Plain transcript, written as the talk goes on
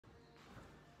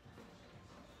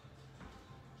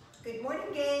Good morning,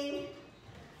 gang.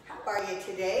 How are you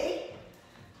today?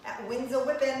 That wind's a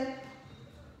whippin'.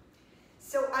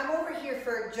 So I'm over here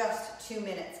for just 2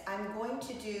 minutes. I'm going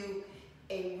to do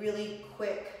a really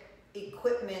quick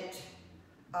equipment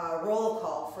roll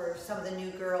call for some of the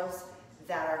new girls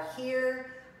that are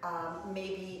here.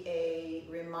 Maybe a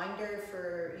reminder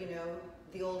for,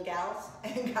 the old gals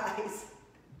and guys.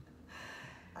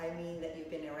 I mean that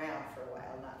you've been around for a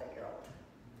while, not that you're old.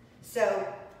 So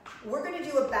we're going to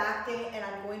do a back day, and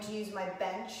I'm going to use my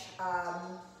bench,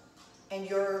 and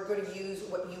you're going to use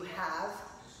what you have.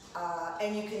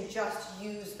 And you can just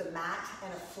use the mat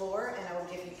and a floor, and I will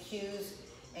give you cues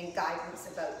and guidance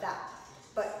about that.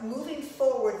 But moving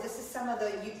forward, this is some of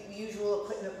the usual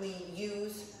equipment we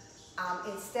use.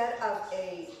 Instead of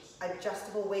a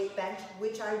adjustable weight bench,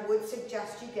 which I would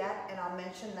suggest you get, and I'll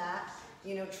mention that,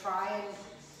 try and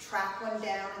track one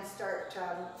down and start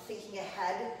thinking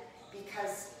ahead,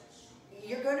 because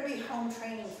you're going to be home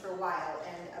training for a while,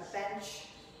 and a bench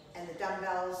and the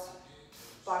dumbbells,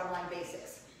 bottom line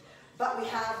basics. But we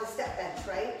have the step bench,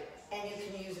 right? And you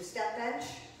can use a step bench,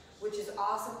 which is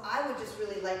awesome. I would just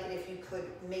really like it if you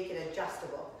could make it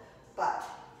adjustable. But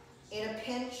in a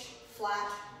pinch,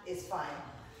 flat is fine.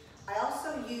 I also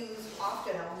I'll use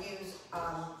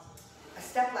a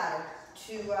step ladder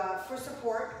for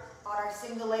support on our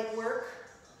single leg work.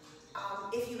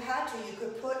 If you had to, you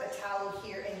could put a towel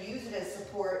here and use it as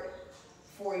support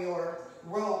for your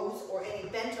rows or any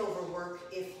bent over work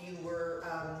if you were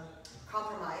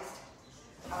compromised.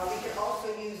 We could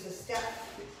also use a step.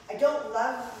 I don't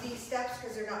love these steps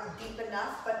because they're not deep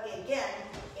enough, but again,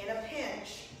 in a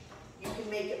pinch, you can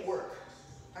make it work,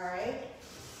 all right?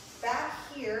 Back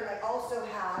here, I also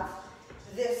have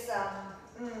this, I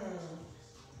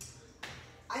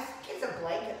think it's a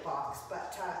blanket box,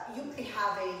 but you may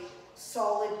have a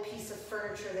solid piece of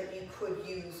furniture that you could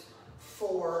use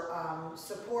for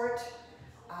support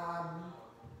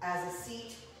as a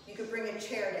seat. You could bring a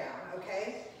chair down,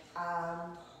 okay?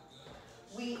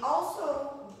 We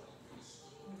also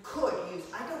could use,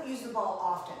 I don't use the ball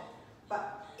often,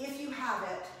 but if you have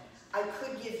it, I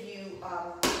could give you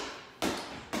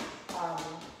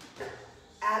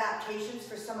adaptations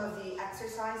for some of the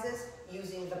exercises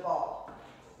using the ball.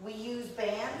 We use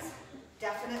bands,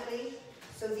 definitely.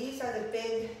 So these are the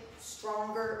big,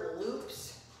 stronger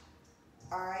loops,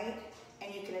 all right?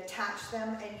 And you can attach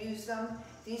them and use them.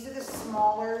 These are the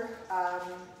smaller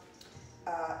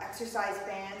exercise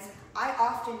bands. I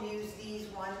often use these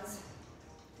ones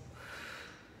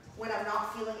when I'm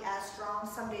not feeling as strong.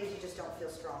 Some days you just don't feel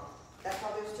strong. That's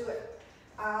all there's to it.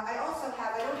 I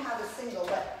don't have a single,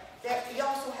 but you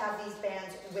also have these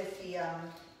bands with the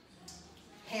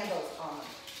handles on them.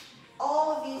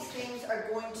 All of these things are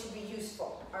going to be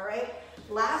useful, all right?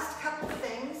 Last couple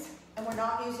things, and we're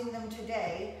not using them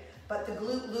today, but the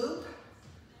glute loop,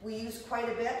 we use quite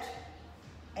a bit,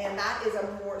 and that is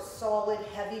a more solid,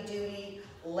 heavy-duty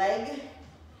leg,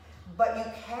 but you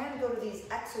can go to these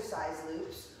exercise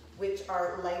loops, which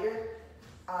are lighter.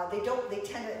 They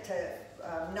tend to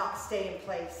not stay in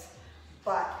place,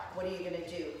 but what are you gonna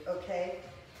do, okay?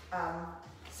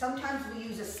 Sometimes we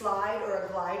use a slide or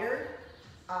a glider,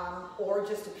 or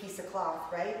just a piece of cloth,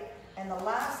 right? And the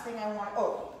last thing I want,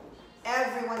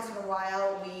 every once in a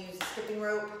while we use a skipping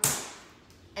rope,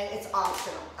 and it's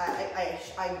optional.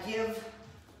 I give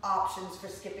options for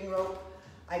skipping rope.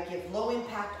 I give low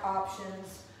impact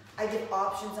options. I give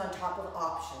options on top of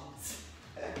options.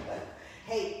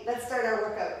 Hey, let's start our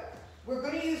workout. We're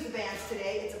going to use the bands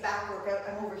today. It's a back workout.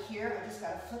 I'm over here. I just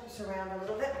got to flip this around a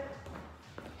little bit.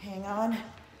 Hang on.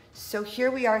 So here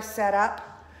we are set up.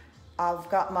 I've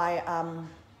got my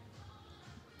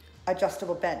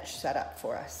adjustable bench set up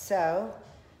for us. So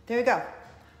there we go.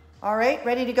 All right,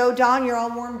 ready to go, Dawn? You're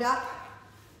all warmed up.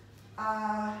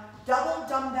 Double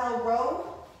Dumbbell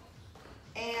Row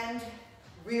and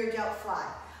Rear Delt Fly.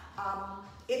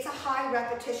 It's a high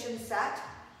repetition set.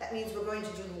 That means we're going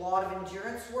to do a lot of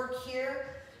endurance work here.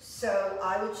 So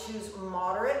I would choose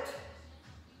moderate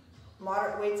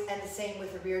weights, and the same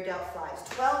with the Rear Delt Flies.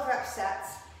 12 rep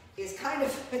sets is kind of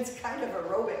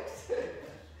aerobics.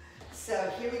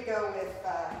 So here we go with,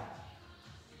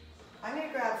 I'm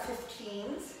gonna grab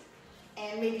 15s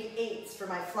and maybe 8s for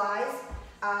my flies.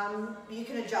 You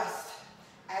can adjust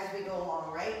as we go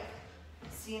along, right?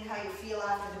 Seeing how you feel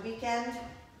after the weekend.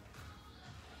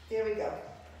 There we go.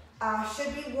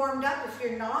 Should be warmed up. If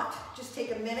you're not, just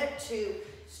take a minute to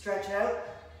stretch out.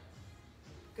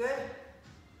 Good.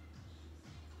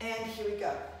 And here we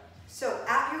go. So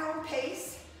at your own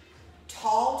pace,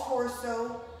 tall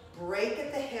torso, break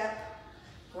at the hip,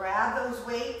 grab those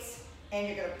weights, and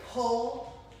you're gonna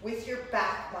pull with your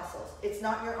back muscles. It's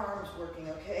not your arms working,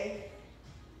 okay?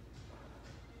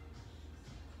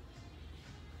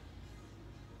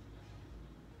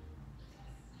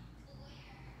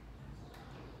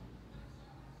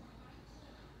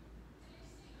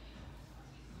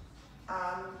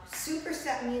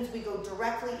 Superset means we go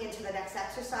directly into the next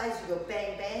exercise. You go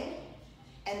bang, bang,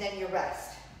 and then you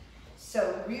rest.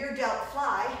 So rear delt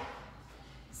fly,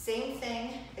 same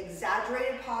thing,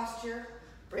 exaggerated posture,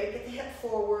 break at the hip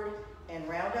forward, and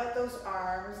round out those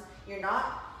arms. You're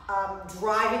not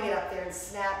driving it up there and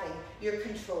snapping, you're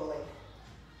controlling.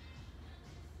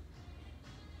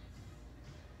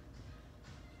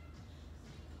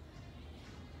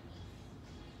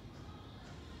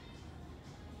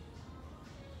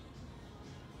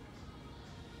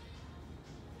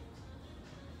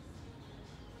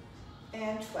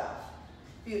 And 12.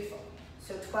 Beautiful.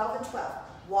 So 12 and 12.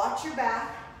 Watch your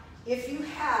back. If you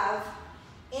have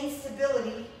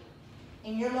instability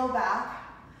in your low back,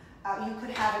 you could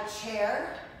have a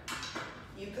chair,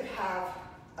 you could have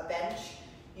a bench,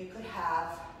 you could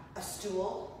have a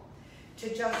stool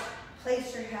to just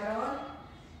place your head on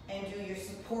and do your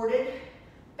supported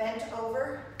bent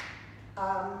over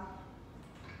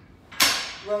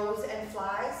rows and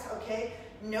flies, okay?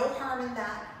 No harm in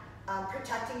that.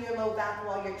 Protecting your low back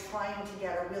while you're trying to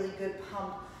get a really good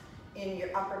pump in your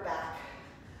upper back.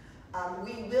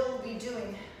 We will be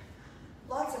doing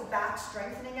lots of back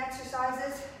strengthening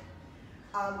exercises,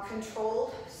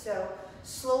 controlled, so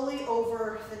slowly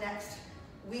over the next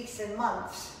weeks and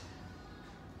months,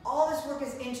 all this work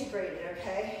is integrated,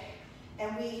 okay?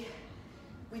 And we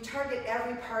target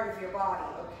every part of your body,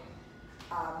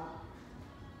 okay?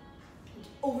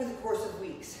 Over the course of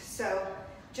weeks. So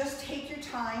just take your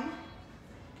time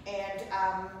and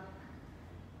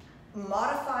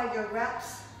modify your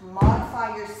reps,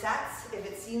 modify your sets. If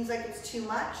it seems like it's too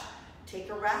much, take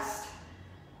a rest.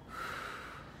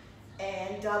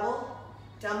 And double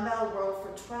dumbbell row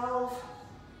for 12.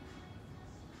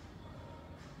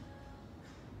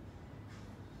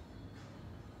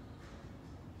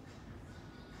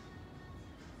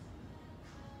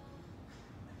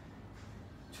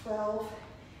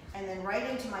 And then right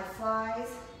into my flies.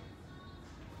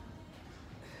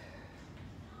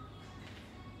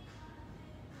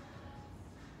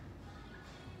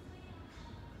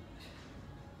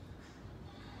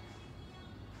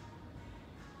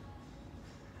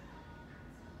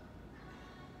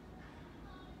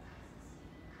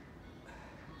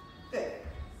 Good.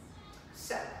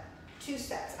 So, 2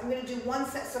 sets. I'm going to do 1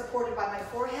 set supported by my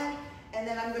forehead, and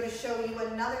then I'm going to show you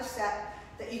another set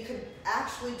that you could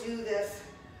actually do this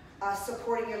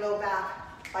supporting your low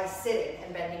back by sitting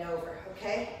and bending over,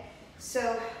 okay?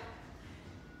 So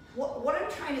what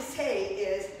I'm trying to say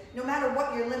is no matter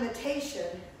what your limitation,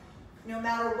 no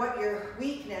matter what your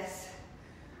weakness,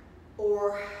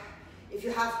 or if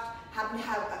you happen to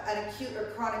have an acute or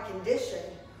chronic condition,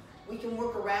 we can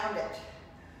work around it.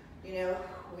 You know,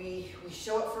 we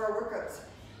show up for our workouts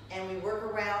and we work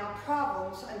around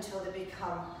problems until they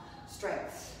become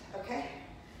strengths, okay?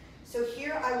 So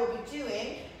here I will be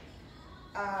doing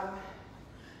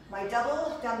my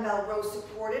double dumbbell row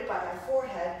supported by my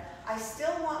forehead. I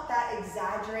still want that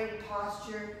exaggerated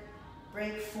posture,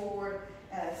 break forward,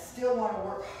 and I still want to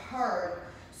work hard,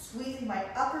 squeezing my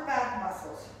upper back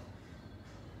muscles.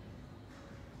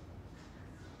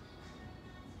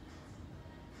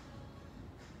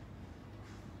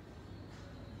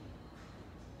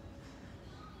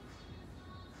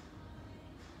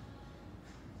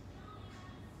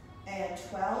 And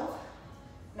 12,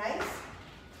 nice.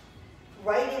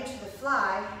 Right into the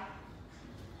fly,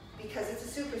 because it's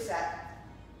a superset.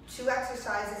 2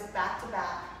 exercises back to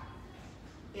back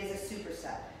is a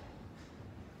superset.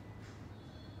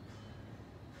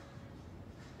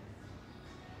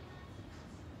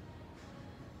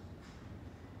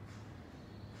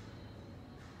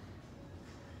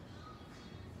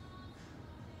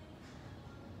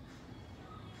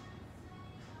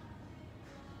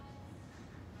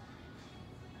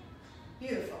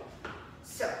 Beautiful.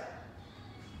 So,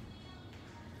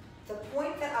 the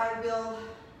point that I will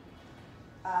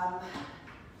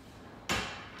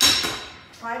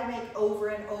try to make over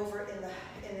and over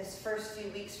in this first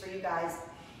few weeks for you guys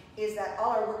is that all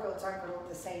our workouts aren't going to look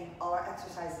the same. All our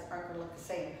exercises aren't going to look the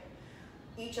same.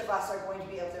 Each of us are going to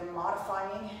be out there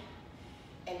modifying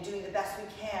and doing the best we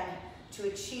can to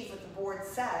achieve what the board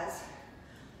says,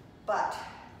 but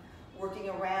working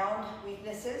around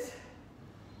weaknesses.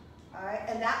 All right,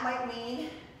 and that might mean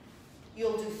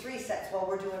you'll do 3 sets while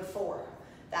we're doing 4.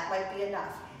 That might be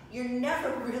enough. You're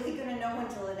never really gonna know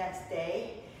until the next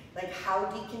day, like how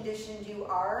deconditioned you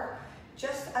are.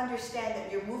 just understand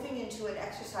that you're moving into an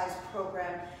exercise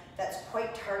program that's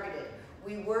quite targeted.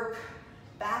 We work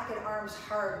back and arms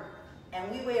hard,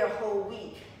 and we wait a whole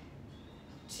week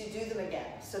to do them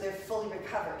again, so they're fully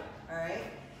recovered, all right?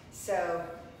 So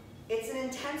it's an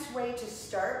intense way to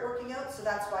start working out, so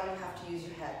that's why you have to use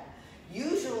your head.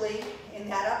 Usually, in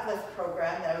that uplift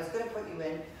program that I was gonna put you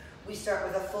in, we start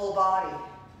with a full body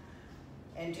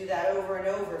and do that over and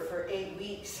over for 8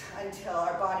 weeks until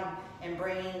our body and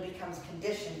brain becomes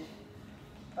conditioned.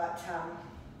 But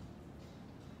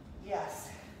yes.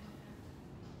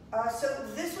 So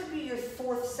this would be your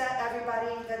 4th set,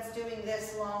 everybody that's doing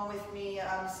this along with me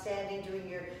standing, doing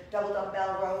your double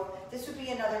dumbbell row. This would be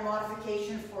another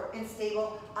modification for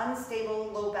unstable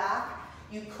low back.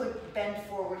 You could bend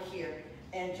forward here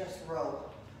and just row,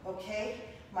 okay?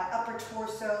 My upper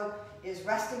torso is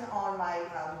resting on my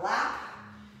lap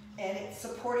and it's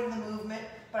supporting the movement,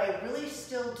 but I really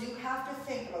still do have to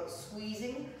think about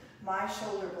squeezing my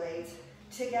shoulder blades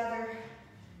together,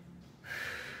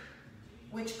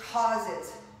 which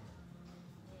causes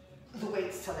the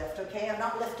weights to lift, okay? I'm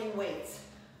not lifting weights,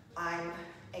 I'm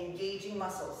engaging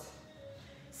muscles.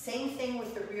 Same thing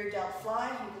with the rear delt fly.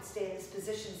 You can stay in this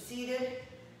position seated,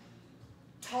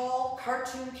 tall,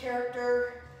 cartoon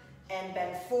character, and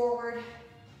bend forward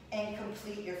and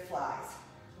complete your flies.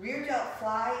 Rear delt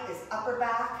fly is upper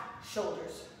back,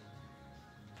 shoulders.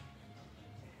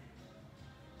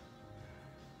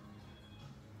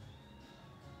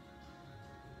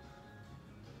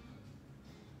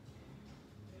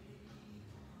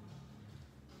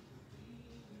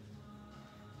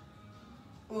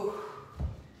 Ooh,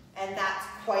 and that's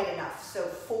quite enough. So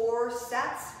 4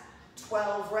 sets,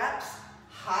 12 reps,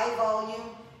 high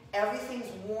volume, everything's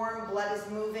warm, blood is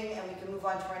moving, and we can move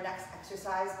on to our next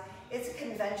exercise. It's a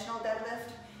conventional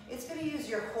deadlift. It's gonna use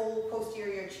your whole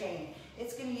posterior chain.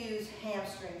 It's gonna use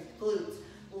hamstrings, glutes,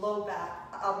 low back,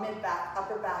 mid back,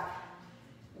 upper back,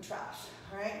 and traps,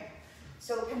 all right?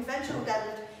 So conventional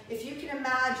deadlift, if you can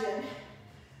imagine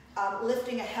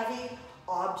lifting a heavy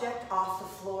object off the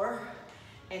floor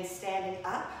and standing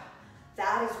up,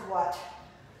 that is what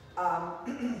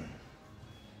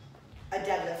a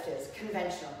deadlift is,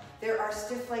 conventional. There are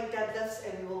stiff leg deadlifts,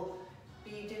 and we will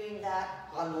be doing that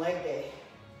on leg day.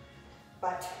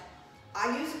 But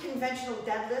I use a conventional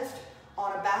deadlift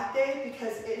on a back day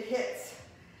because it hits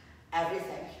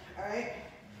everything, all right?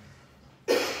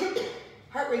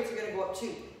 Heart rates are gonna go up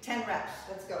too. 10 reps,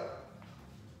 let's go.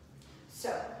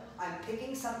 So, I'm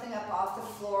picking something up off the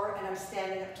floor and I'm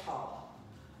standing up tall.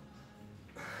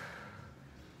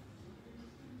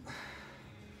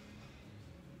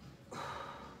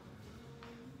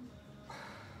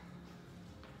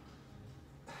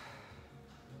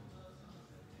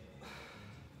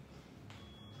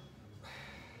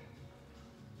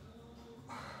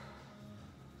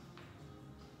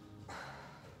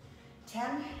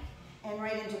 And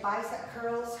right into bicep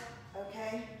curls,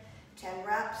 okay? 10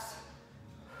 reps.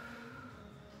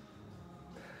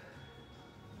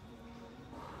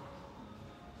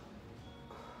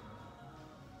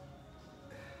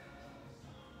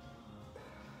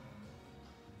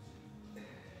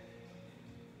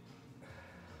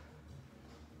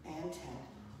 And 10.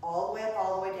 All the way up,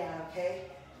 all the way down,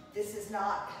 okay? This is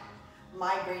not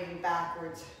migrating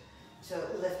backwards to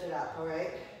lift it up, all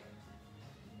right?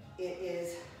 It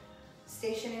is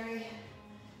stationary,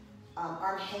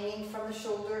 arm hanging from the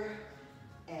shoulder,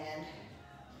 and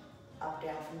up,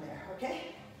 down from there,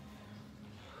 okay?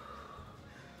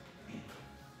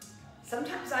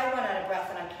 Sometimes I run out of breath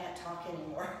and I can't talk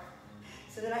anymore,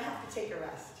 so then I have to take a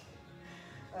rest.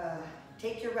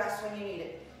 Take your rest when you need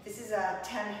it. This is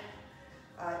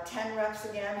 10 reps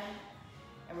again,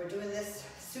 and we're doing this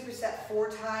superset 4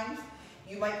 times.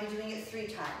 You might be doing it 3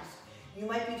 times. You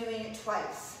might be doing it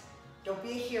twice. Don't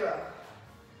be a hero.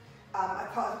 I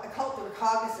call it the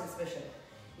recognizance mission.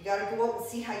 You gotta go out and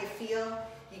see how you feel.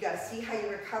 You gotta see how you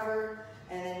recover.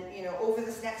 And then, you know, over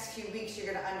this next few weeks,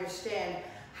 you're gonna understand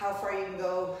how far you can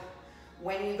go,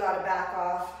 when you gotta back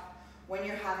off, when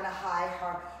you're having a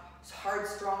hard,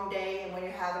 strong day, and when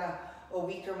you're having a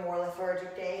weak or more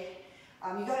lethargic day.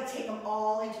 You gotta take them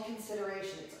all into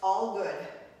consideration. It's all good.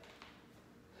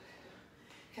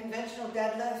 Conventional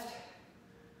deadlift.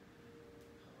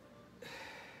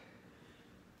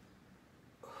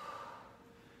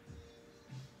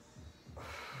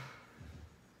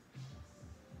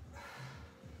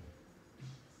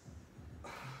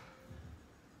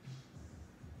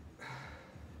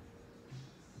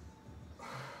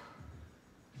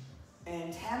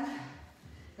 And 10.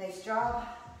 Nice job.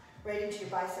 Right into your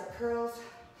bicep curls.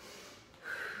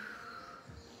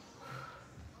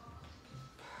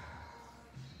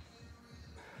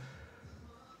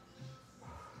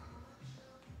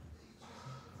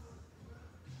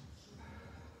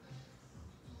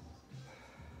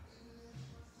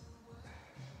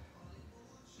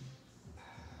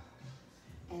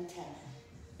 10.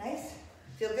 Nice?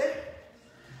 Feel good?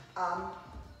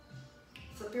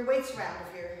 Flip your weights around.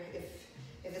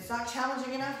 If it's not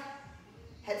challenging enough,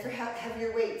 head for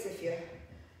heavier weights. If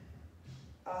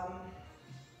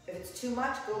it's too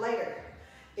much, go lighter.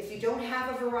 If you don't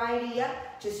have a variety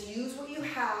yet, just use what you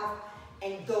have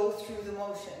and go through the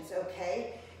motions,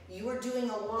 okay? You are doing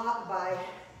a lot by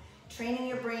training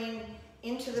your brain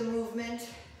into the movement.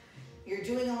 You're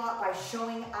doing a lot by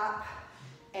showing up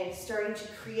and starting to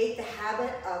create the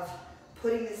habit of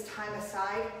putting this time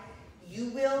aside. You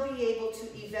will be able to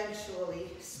eventually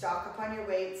stock up on your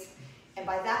weights, and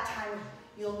by that time,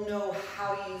 you'll know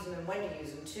how to use them and when to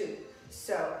use them too.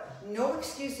 So, no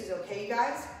excuses, okay, you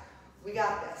guys? We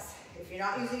got this. If you're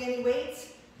not using any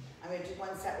weights, I'm going to do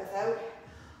one set without.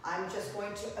 I'm just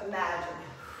going to imagine.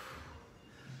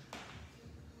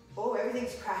 Oh,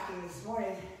 everything's cracking this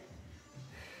morning.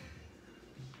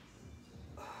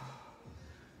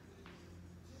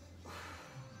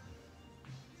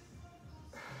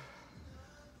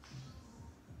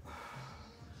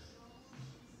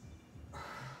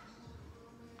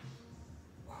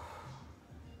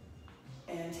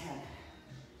 And 10.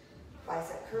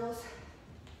 Bicep curls.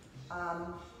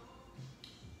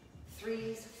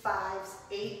 3s, 5s,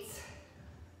 8s.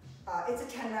 It's a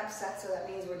 10 rep set, so that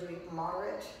means we're doing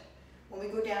moderate. When we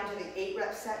go down to the 8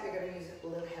 rep set, you're going to use a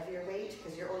little heavier weight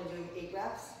because you're only doing 8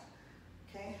 reps.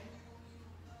 Okay?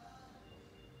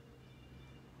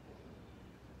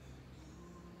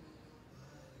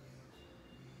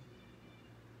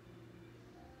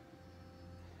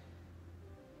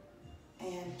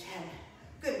 And 10.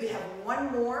 Good, we have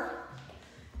one more,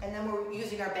 and then we're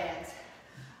using our bands.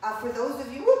 For those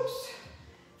of you,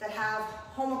 that have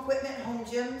home equipment, home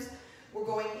gyms, we're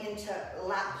going into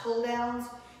lat pull downs.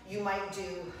 You might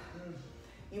do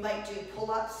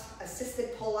pull-ups,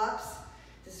 assisted pull-ups.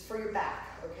 This is for your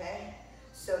back, okay?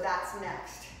 So that's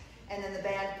next. And then the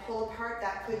band pull apart,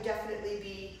 that could definitely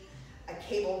be a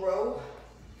cable row.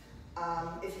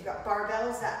 If you've got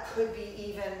barbells, that could be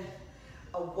even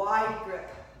a wide grip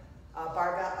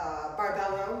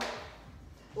barbell row.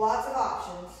 Lots of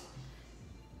options.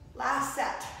 Last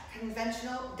set,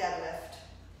 conventional deadlift.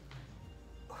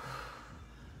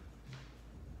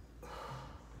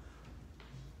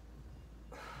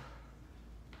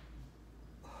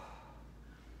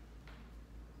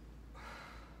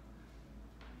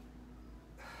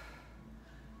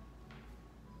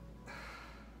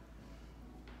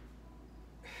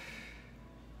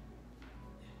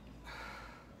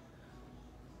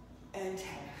 And 10.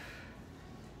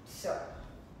 So,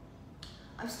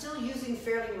 I'm still using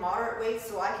fairly moderate weights,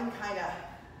 so I can kind of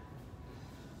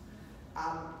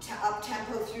up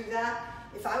tempo through that.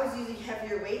 If I was using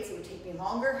heavier weights, it would take me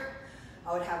longer.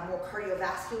 I would have more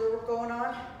cardiovascular work going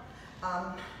on.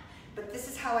 But this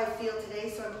is how I feel today,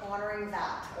 so I'm honoring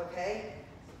that, okay?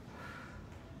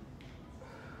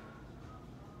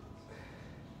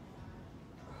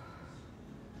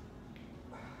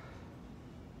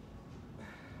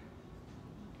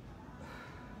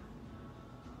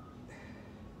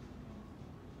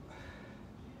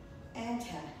 And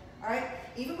 10. All right?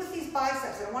 Even with these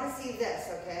biceps, I want to see this,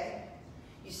 okay?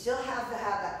 You still have to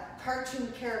have that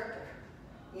cartoon character.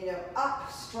 You know,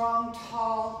 up, strong,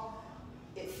 tall.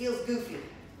 It feels goofy.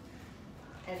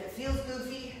 And if it feels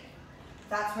goofy,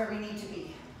 that's where we need to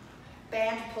be.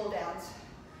 Band pull downs.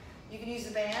 You can use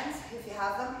the bands if you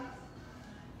have them.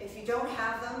 If you don't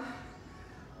have them,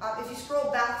 if you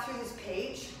scroll back through this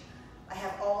page, I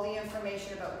have all the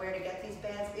information about where to get these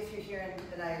bands if you're here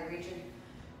in the Niagara region.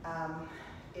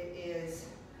 It is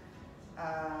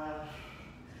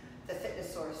the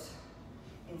Fitness Source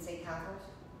in St. Catharines.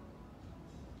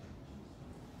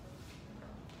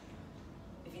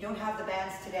 If you don't have the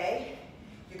bands today,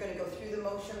 you're going to go through the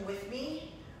motion with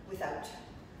me, without.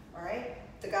 All right?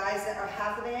 The guys that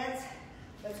have the bands,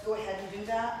 let's go ahead and do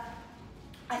that.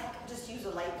 I think I'll just use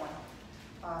a light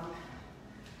one.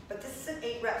 But this is an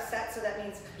 8 rep set, so that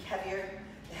means it could be heavier.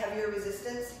 The heavier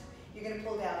resistance, you're going to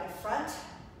pull down in front.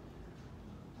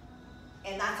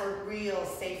 And that's a real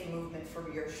safe movement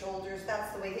for your shoulders.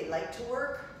 That's the way they like to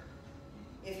work.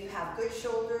 If you have good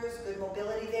shoulders, good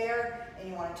mobility there, and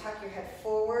you want to tuck your head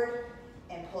forward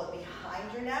and pull it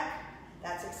behind your neck,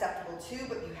 that's acceptable too,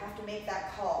 but you have to make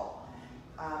that call.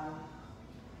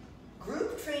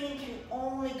 Group training can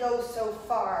only go so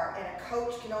far, and a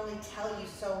coach can only tell you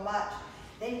so much.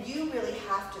 Then you really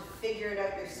have to figure it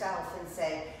out yourself and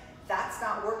say, that's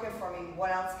not working for me,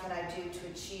 what else can I do to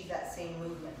achieve that same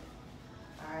movement?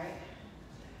 All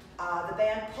right. The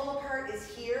band pull apart is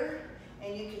here,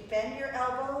 and you can bend your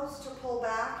elbows to pull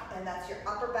back, and that's your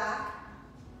upper back.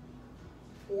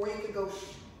 Or you could go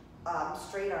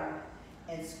straight arm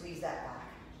and squeeze that back.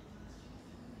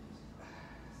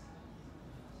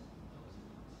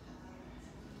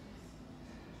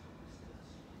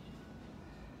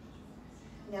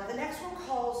 Now the next one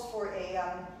calls for a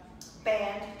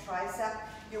band tricep.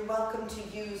 You're welcome to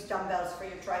use dumbbells for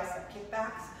your tricep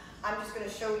kickbacks. I'm just going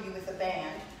to show you with a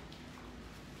band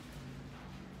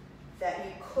that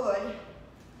you could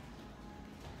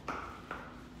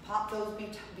pop those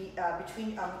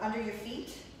between under your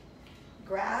feet,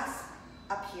 grasp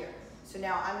up here. So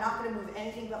now I'm not going to move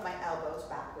anything but my elbows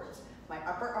backwards. My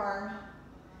upper arm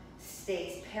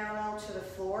stays parallel to the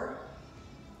floor.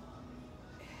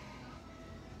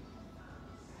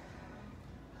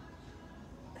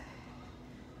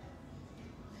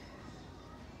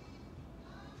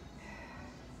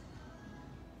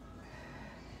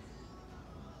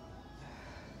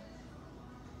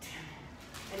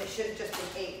 And it should have just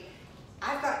been 8.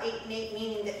 I've got 8 and 8,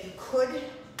 meaning that you could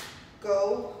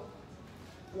go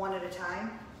one at a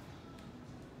time.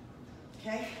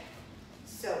 Okay?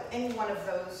 So any one of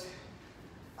those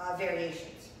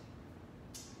variations.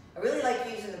 I really like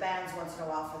using the bands once in a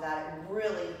while for that. It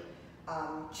really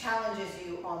challenges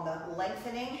you on the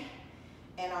lengthening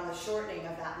and on the shortening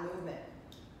of that movement.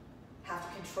 Have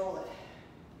to control it.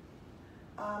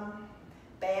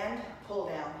 Band pull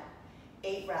down,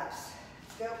 8 reps.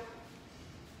 Go.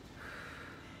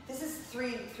 This is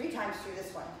three times through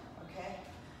this one, okay?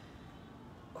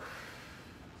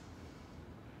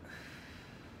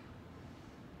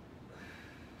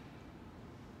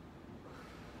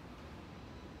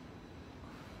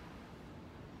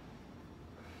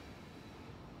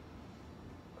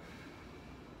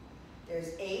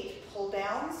 There's 8 pull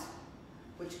downs,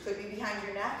 which could be behind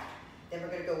your neck. Then we're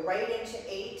going to go right into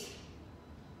 8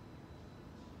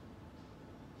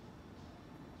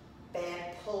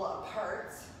 band pull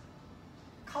aparts.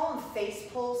 Call them face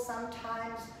pulls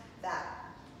sometimes. That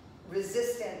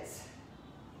resistance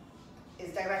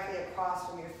is directly across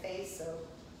from your face, so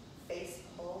face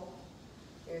pull.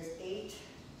 There's 8.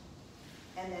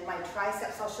 And then my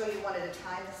triceps, I'll show you one at a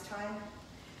time this time.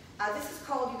 This is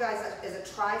called, you guys, as a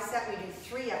tricep. We do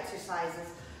 3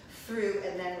 exercises through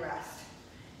and then rest.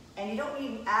 And you don't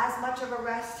need as much of a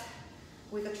rest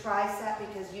with a tricep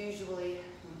because usually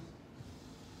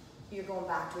you're going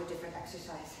back to a different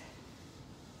exercise.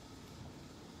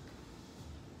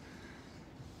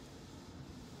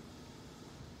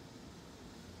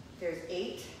 There's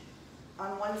 8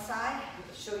 on one side.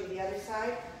 I'll show you the other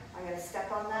side. I'm going to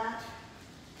step on that,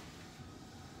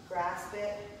 grasp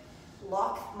it,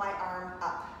 lock my arm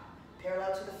up,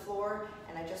 parallel to the floor,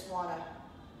 and I just want to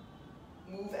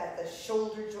move at the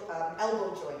shoulder,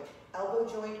 elbow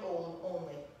joint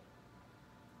only.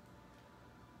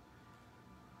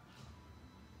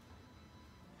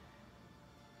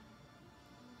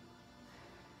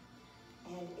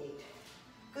 And 8.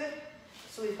 Good.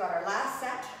 So we've got our last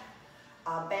set,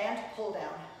 band pull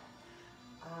down.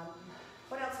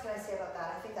 What else can I say about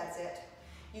that? I think that's it.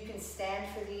 You can stand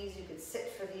for these, you could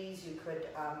sit for these, you could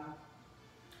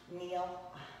kneel.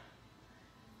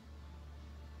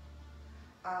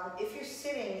 If you're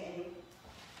sitting and you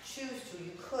choose to,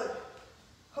 you could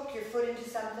hook your foot into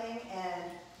something and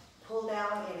pull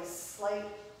down in a slight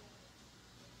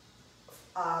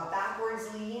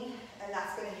backwards lean, and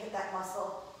that's going to hit that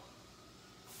muscle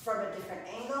from a different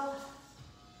angle.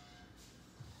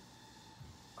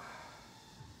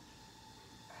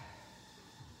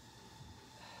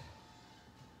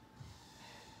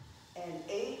 And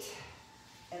 8,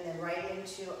 and then right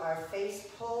into our face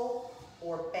pull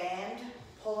or band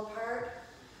pull apart.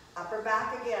 Upper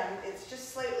back again, it's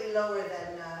just slightly lower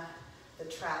than the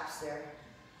traps there.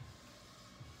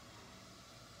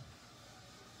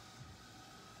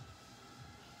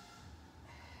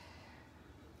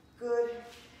 Good.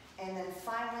 And then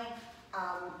finally,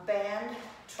 band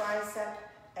tricep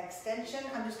extension.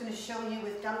 I'm just going to show you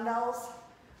with dumbbells.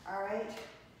 All right.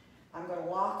 I'm going to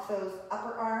lock those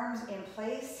upper arms in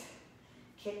place,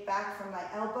 kick back from my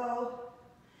elbow,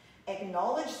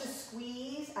 acknowledge the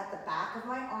squeeze at the back of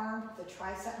my arm, the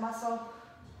tricep muscle,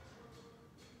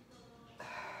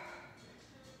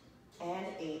 and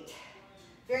 8.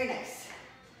 Very nice.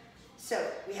 So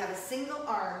we have a single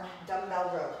arm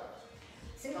dumbbell row.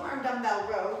 Single arm dumbbell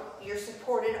row, you're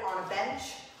supported on a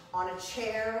bench, on a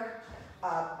chair,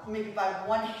 maybe by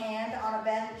one hand on a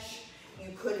bench.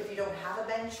 You could, if you don't have a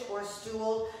bench or a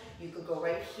stool, you could go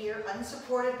right here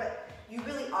unsupported, but you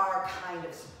really are kind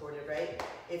of supported, right?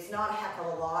 It's not a heck of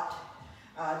a lot.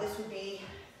 This would be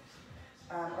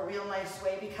a real nice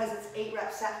way because it's 8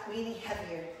 reps set, meaning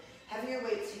heavier. Heavier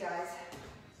weights, you guys.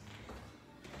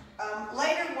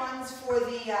 Lighter ones for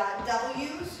the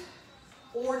W's.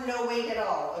 or no weight at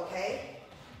all, okay?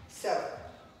 So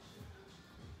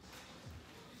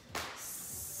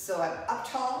I'm up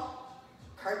tall,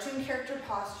 cartoon character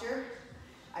posture.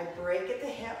 I break at the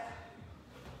hip,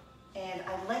 and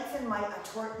I lengthen my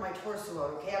torso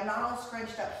out, okay? I'm not all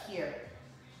scrunched up here.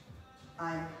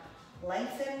 I'm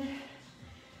lengthened,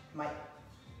 my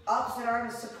opposite arm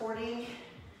is supporting,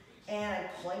 and I'm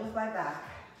pulling with my back.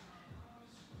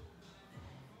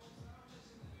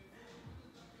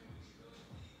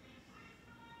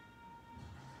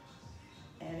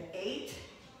 And 8,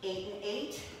 8 and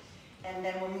 8. And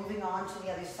then we're moving on to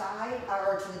the other side,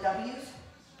 or to the W's.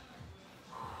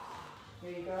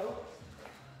 Here you go.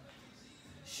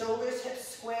 Shoulders, hips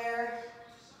square,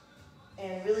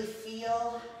 and really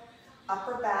feel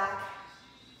upper back.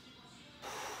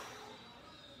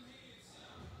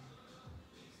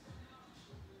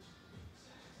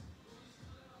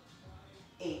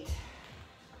 Eight.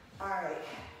 All right.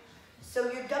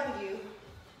 So your W,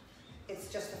 it's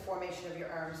just the formation of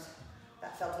your arms.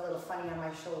 That felt a little funny on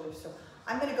my shoulders. So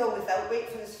I'm gonna go without weight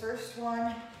for this first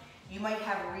one. You might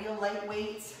have real light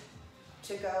weights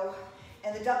to go.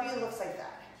 And the W looks like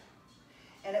that.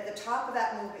 And at the top of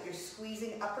that movement, you're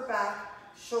squeezing upper back,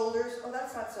 shoulders. Oh,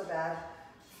 that's not so bad.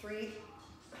 3.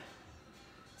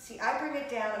 See, I bring it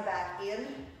down and back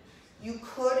in. You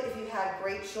could, if you had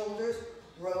great shoulders,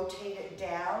 rotate it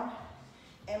down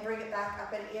and bring it back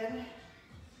up and in.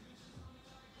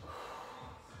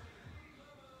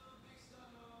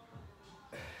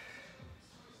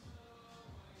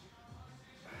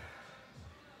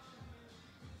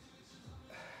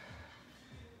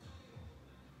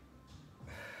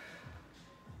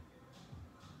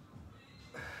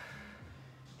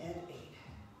 And 8.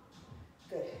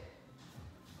 Good.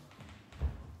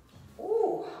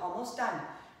 Ooh, almost done.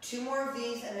 2 more of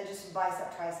these and then just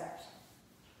bicep, triceps.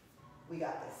 We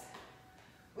got this.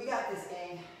 We got this,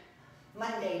 gang.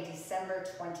 Monday, December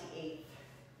 28th.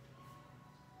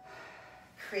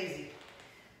 Crazy.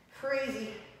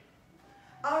 Crazy.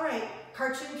 All right,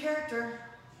 cartoon character.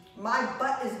 My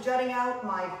butt is jutting out.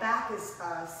 My back is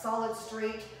solid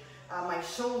straight. My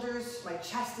shoulders, my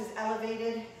chest is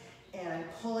elevated. And I'm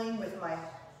pulling with my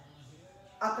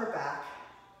upper back.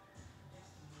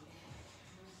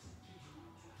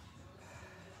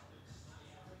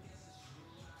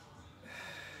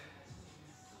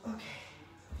 Okay.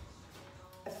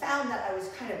 I found that I was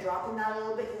kind of dropping that a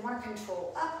little bit. You want to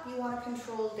control up, you want to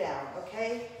control down,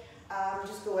 okay?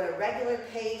 Just go at a regular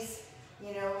pace,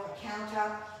 you know, a count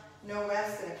up, no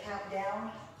rest, and a count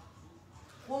down.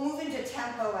 We'll move into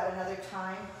tempo at another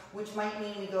time, which might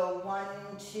mean we go 1,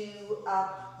 2,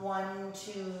 up, 1,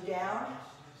 2, down.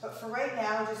 But for right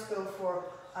now, just go for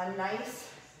a nice,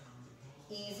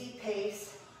 easy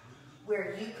pace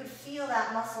where you could feel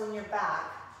that muscle in your back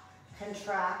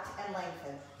contract and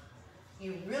lengthen.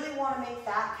 You really want to make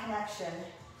that connection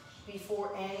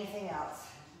before anything else.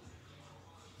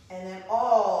 And then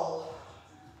all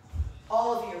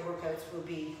of your workouts will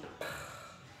be,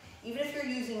 even if you're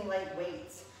using light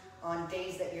weights on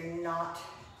days that you're not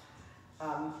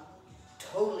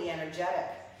totally energetic,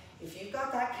 if you've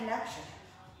got that connection,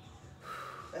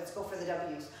 let's go for the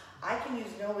W's. I can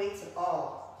use no weights at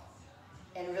all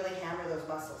and really hammer those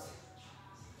muscles.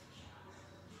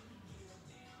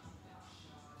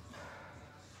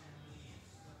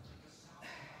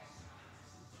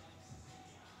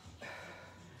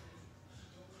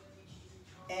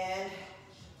 And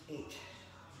 8.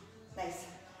 Nice.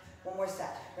 One more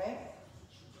set, right?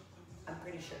 I'm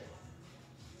pretty sure.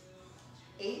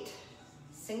 8,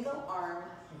 single arm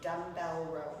dumbbell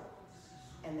row.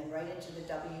 And then right into the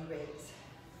W raise.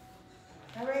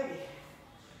 Alrighty.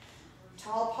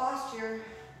 Tall posture.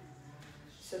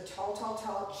 So tall, tall,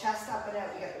 tall, chest up and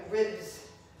out. You got the ribs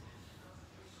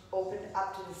opened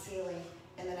up to the ceiling.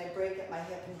 And then I break at my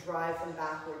hip and drive them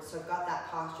backwards. So I've got that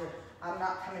posture. I'm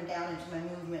not coming down into my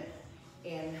movement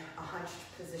in a hunched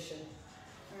position.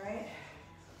 All right?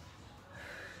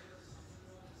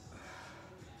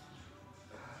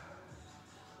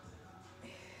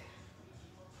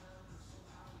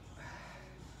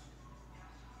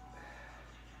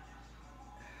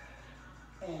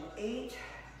 And 8.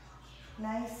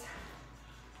 Nice.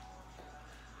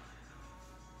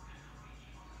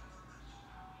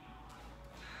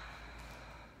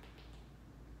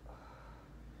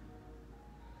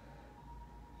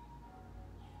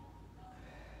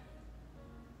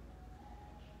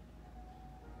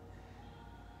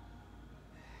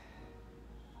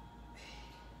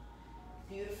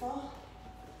 Beautiful.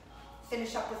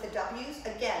 Finish up with the W's.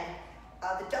 Again,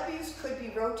 the W's could be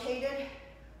rotated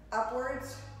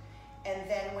upwards, and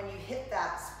then when you hit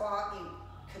that spot, you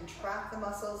contract the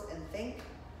muscles and think,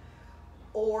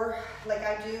 or like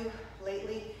I do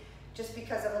lately, just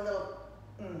because of a little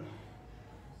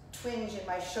twinge in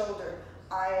my shoulder,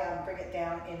 I bring it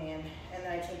down and in, and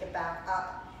then I take it back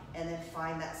up, and then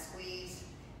find that squeeze,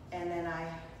 and then I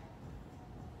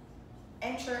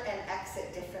enter and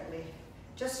exit differently.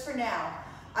 Just for now,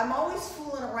 I'm always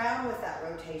fooling around with that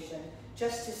rotation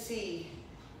just to see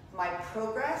my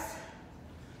progress,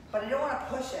 but I don't want to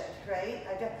push it, right?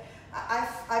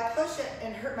 I push it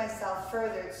and hurt myself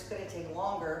further. It's going to take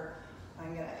longer.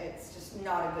 It's just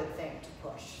not a good thing to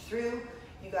push through.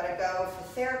 You got to go for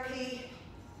therapy.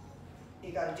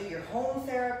 You got to do your home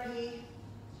therapy.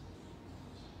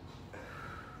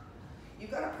 You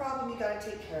got a problem, you got to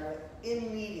take care of it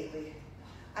immediately.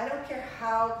 I don't care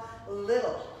how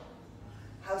little,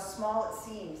 how small it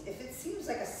seems. If it seems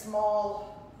like a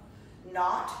small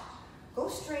knot, go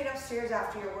straight upstairs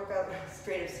after your workout.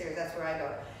 Straight upstairs, that's where I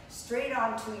go. Straight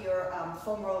onto your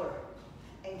foam roller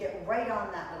and get right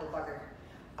on that little bugger.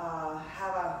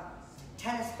 Have a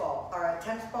tennis ball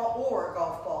or a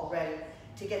golf ball ready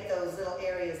to get those little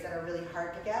areas that are really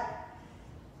hard to get.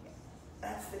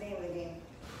 That's the name of the game.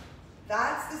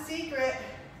 That's the secret.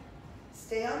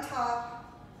 Stay on top.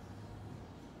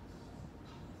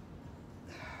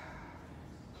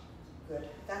 Good.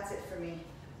 That's it for me.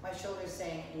 My shoulder's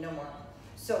saying no more.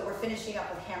 So we're finishing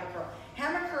up with hammer curl.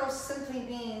 Hammer curl simply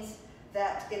means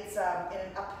that it's in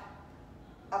an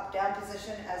up-down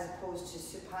position as opposed to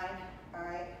supine. All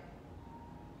right.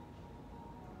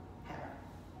 Hammer.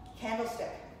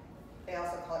 Candlestick. They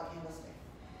also call it candlestick.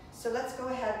 So let's go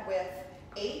ahead with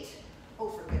 8. Oh,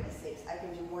 for goodness sakes, I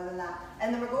can do more than that.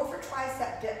 And then we're going for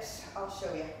tricep dips. I'll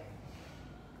show you.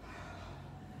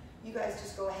 You guys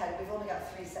just go ahead. We've only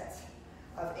got 3 sets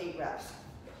of 8 reps.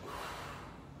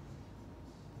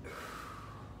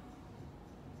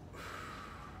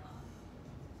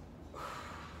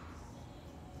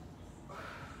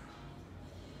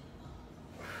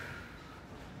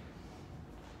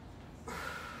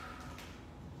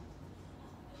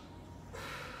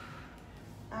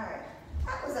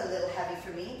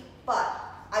 For me, but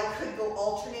I could go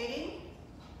alternating,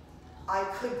 I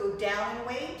could go down in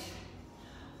weight,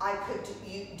 I could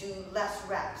do less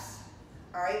reps,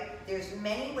 all right? There's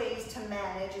many ways to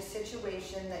manage a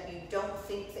situation that you don't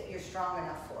think that you're strong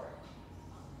enough for.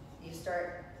 You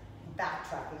start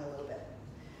backtracking a little bit.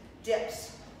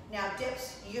 Dips. Now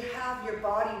dips, you have your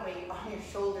body weight on your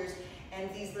shoulders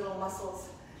and these little muscles,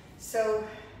 so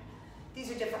these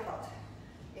are difficult.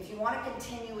 If you want to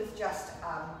continue with just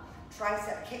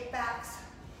tricep kickbacks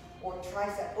or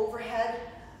tricep overhead,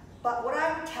 but what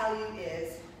I would tell you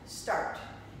is start.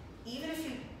 Even if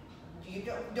you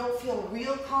don't feel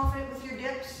real confident with your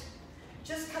dips,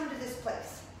 just come to this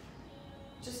place.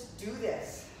 Just do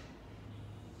this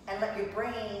and let your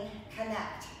brain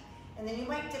connect. And then you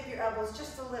might dip your elbows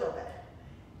just a little bit.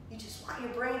 You just want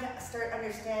your brain to start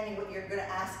understanding what you're going to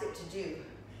ask it to do,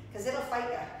 because it'll fight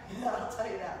you. I'll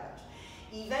tell you that much.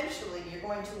 Eventually, you're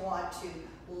going to want to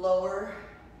lower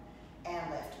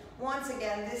and lift. Once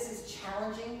again, this is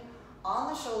challenging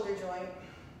on the shoulder joint,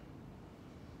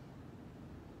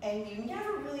 and you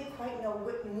never really quite know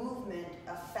what movement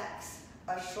affects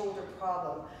a shoulder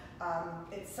problem.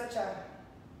 It's such a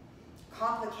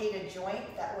complicated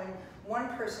joint that when one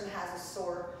person has a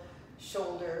sore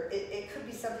shoulder, it could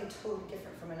be something totally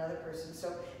different from another person.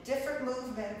 So different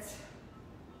movements.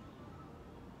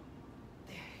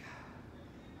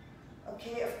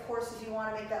 Okay, of course, if you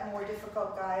want to make that more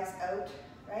difficult, guys, out,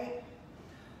 right?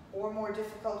 Or more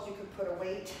difficult, you could put a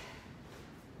weight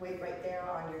right there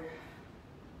on your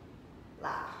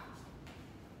lap.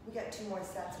 We got 2 more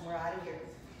sets and we're out of here.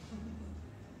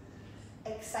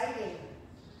 Exciting.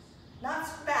 Not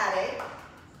so bad, eh?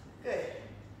 Good.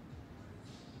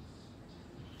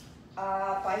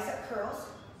 Bicep curls.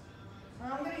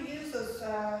 I'm going to use those,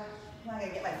 I'm going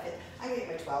to get my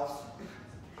 12s.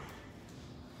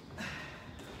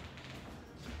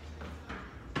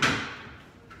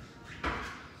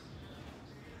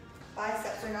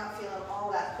 Biceps are not feeling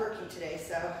all that perky today,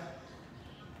 so.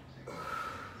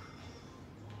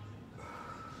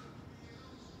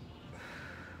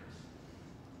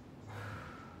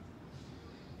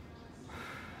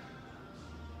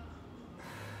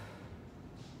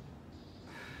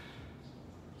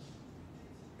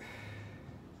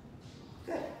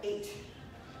 Good, 8.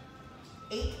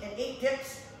 8 and 8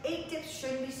 dips. 8 dips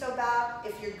shouldn't be so bad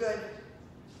if you're good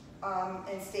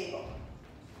and stable.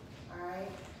 All right.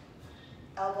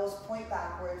 Elbows point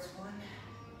backwards. 1.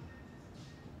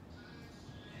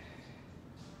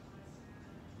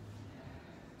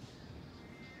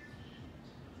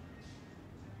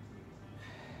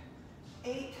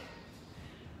 8.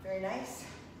 Very nice.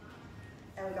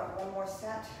 And we got one more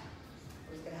set.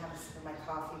 I was gonna have a sip of my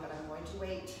coffee, but I'm going to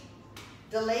wait.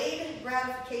 Delayed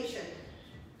gratification.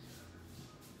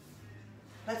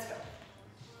 Let's go.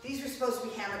 These were supposed to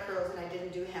be hammer curls, and I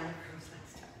didn't do hammer curls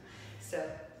last time. So,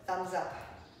 thumbs up.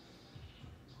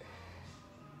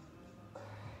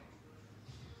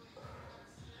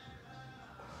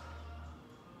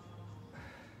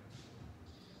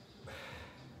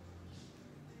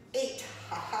 Eight.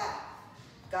 Ha-ha.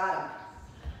 Got him.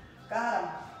 Got him.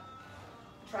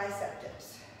 Tricep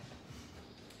dips.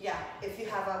 Yeah, if you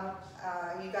have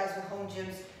you guys with home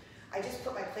gyms, I just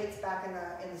put my plates back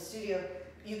in the studio.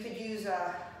 You could use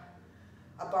a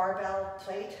barbell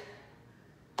plate.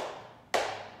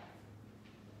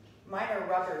 Mine are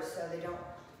rubber, so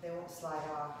they won't slide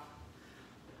off.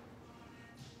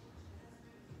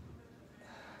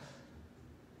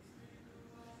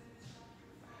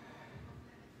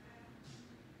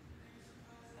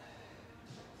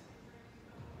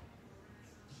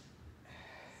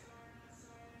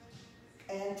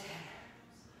 And 10.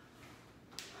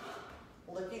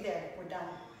 Looky there, we're done.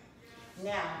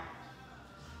 Now,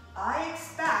 I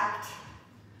expect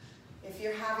if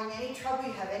you're having any trouble,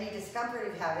 you have any discomfort,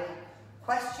 if you have any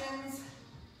questions,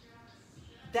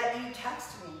 that you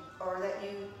text me or that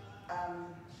you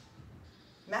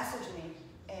message me.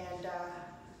 And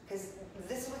because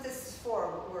this is what this is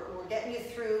for. We're getting you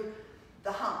through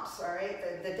the humps, all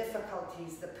right? The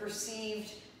difficulties, the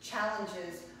perceived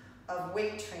challenges of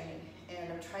weight training.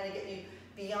 And I'm trying to get you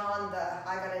beyond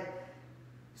I gotta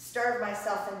starve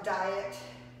myself in diet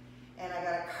and I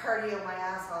gotta cardio my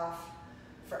ass off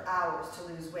for hours to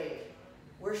lose weight.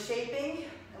 We're shaping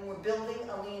and we're building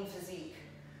a lean physique.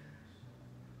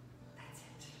 That's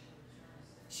it.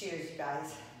 Cheers, you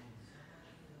guys.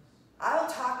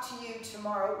 I'll talk to you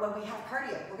tomorrow when we have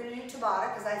cardio. We're gonna do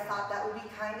Tabata because I thought that would be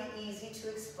kind of easy to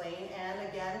explain. And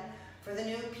again, for the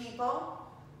new people,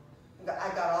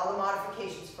 I got all the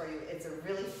modifications for you. It's a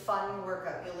really fun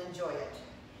workout. You'll enjoy it.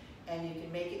 And you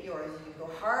can make it yours. You can go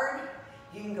hard.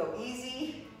 You can go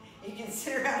easy. You can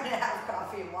sit around and have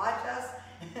coffee and watch us.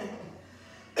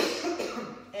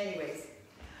 Anyways,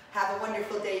 have a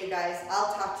wonderful day, you guys.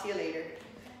 I'll talk to you later.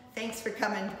 Thanks for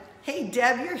coming. Hey,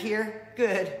 Deb, you're here.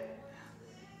 Good.